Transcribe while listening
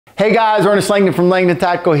Hey guys, Ernest Langdon from Langdon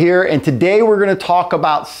Tactical here, and today we're going to talk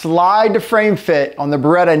about slide to frame fit on the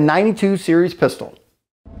Beretta 92 series pistol.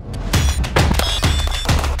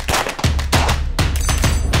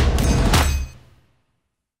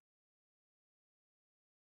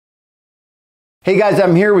 Hey guys,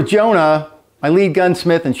 I'm here with Jonah, my lead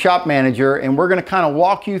gunsmith and shop manager, and we're going to kind of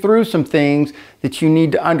walk you through some things that you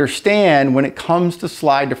need to understand when it comes to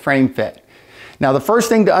slide to frame fit. Now, the first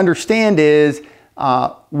thing to understand is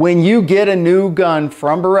when you get a new gun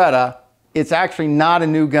from Beretta, it's actually not a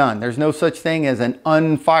new gun. There's no such thing as an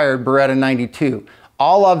unfired Beretta 92.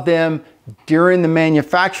 All of them during the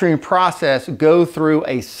manufacturing process go through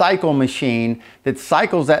a cycle machine that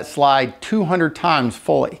cycles that slide 200 times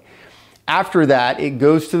fully. After that, it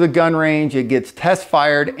goes to the gun range, it gets test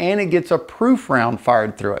fired, and it gets a proof round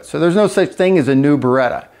fired through it. So there's no such thing as a new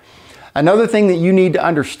Beretta. Another thing that you need to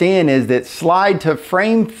understand is that slide to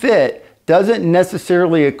frame fit doesn't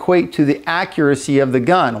necessarily equate to the accuracy of the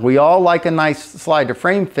gun. We all like a nice slide to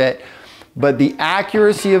frame fit, but the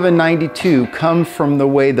accuracy of a 92 comes from the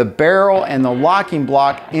way the barrel and the locking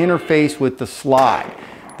block interface with the slide.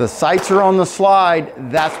 The sights are on the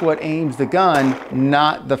slide, that's what aims the gun,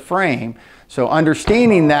 not the frame. So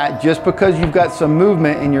understanding that just because you've got some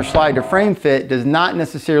movement in your slide to frame fit does not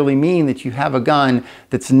necessarily mean that you have a gun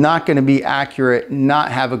that's not going to be accurate,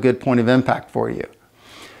 not have a good point of impact for you.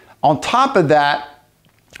 On top of that,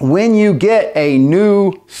 when you get a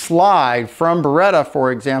new slide from Beretta,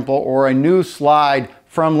 for example, or a new slide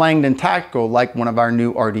from Langdon Tactical, like one of our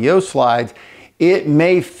new RDO slides, it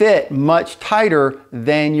may fit much tighter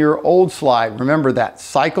than your old slide. Remember, that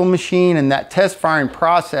cycle machine and that test firing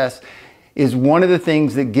process is one of the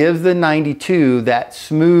things that gives the 92 that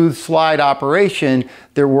smooth slide operation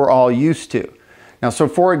that we're all used to. Now, so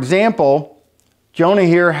for example, Jonah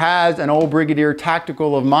here has an old Brigadier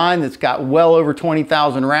Tactical of mine that's got well over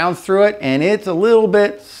 20,000 rounds through it, and it's a little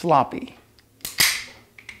bit sloppy.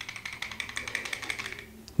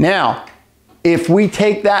 Now, if we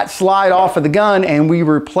take that slide off of the gun and we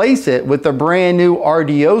replace it with a brand new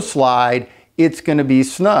RDO slide, it's going to be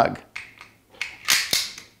snug.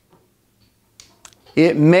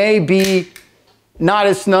 It may be not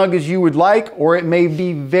as snug as you would like, or it may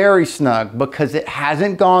be very snug because it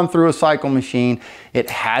hasn't gone through a cycle machine. It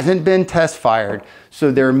hasn't been test fired.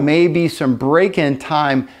 So there may be some break-in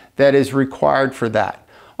time that is required for that.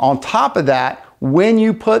 On top of that, when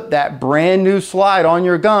you put that brand new slide on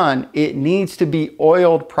your gun, it needs to be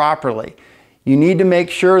oiled properly. You need to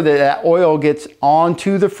make sure that that oil gets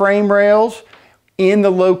onto the frame rails in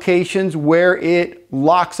the locations where it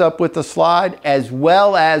locks up with the slide, as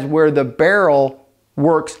well as where the barrel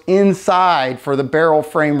works inside for the barrel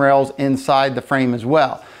frame rails inside the frame as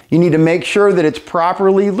well. You need to make sure that it's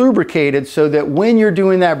properly lubricated so that when you're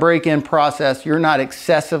doing that break-in process, you're not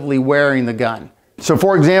excessively wearing the gun. So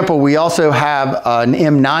for example, we also have an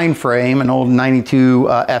M9 frame, an old 92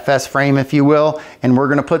 FS frame, if you will, and we're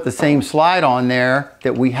gonna put the same slide on there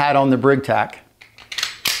that we had on the BrigTac.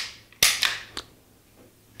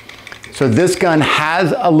 So this gun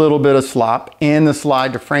has a little bit of slop in the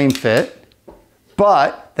slide to frame fit,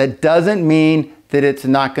 but that doesn't mean that it's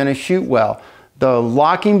not gonna shoot well. The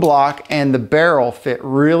locking block and the barrel fit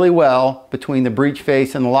really well between the breech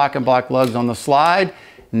face and the locking block lugs on the slide,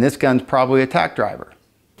 and this gun's probably a tack driver.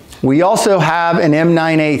 We also have an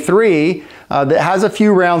M9A3 that has a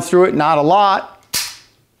few rounds through it, not a lot,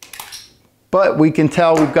 but we can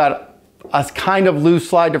tell we've got a kind of loose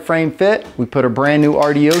slide to frame fit. We put a brand new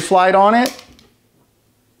RDO slide on it,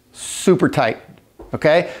 super tight,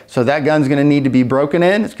 okay? So that gun's gonna need to be broken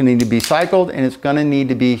in, it's gonna need to be cycled, and it's gonna need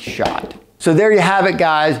to be shot. So there you have it,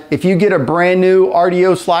 guys. If you get a brand new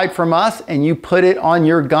RDO slide from us and you put it on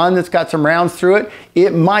your gun that's got some rounds through it,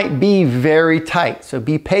 it might be very tight. So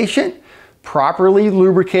be patient, properly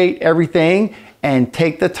lubricate everything, and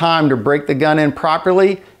take the time to break the gun in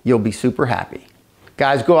properly. You'll be super happy.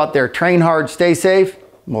 Guys, go out there, train hard, stay safe,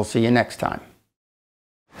 and we'll see you next time.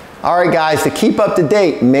 All right, guys, to keep up to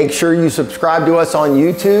date, make sure you subscribe to us on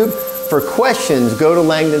YouTube. For questions, go to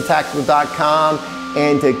langdontactical.com.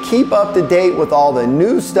 And to keep up to date with all the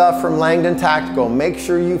new stuff from Langdon Tactical, make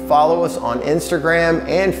sure you follow us on Instagram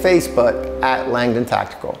and Facebook at Langdon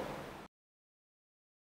Tactical.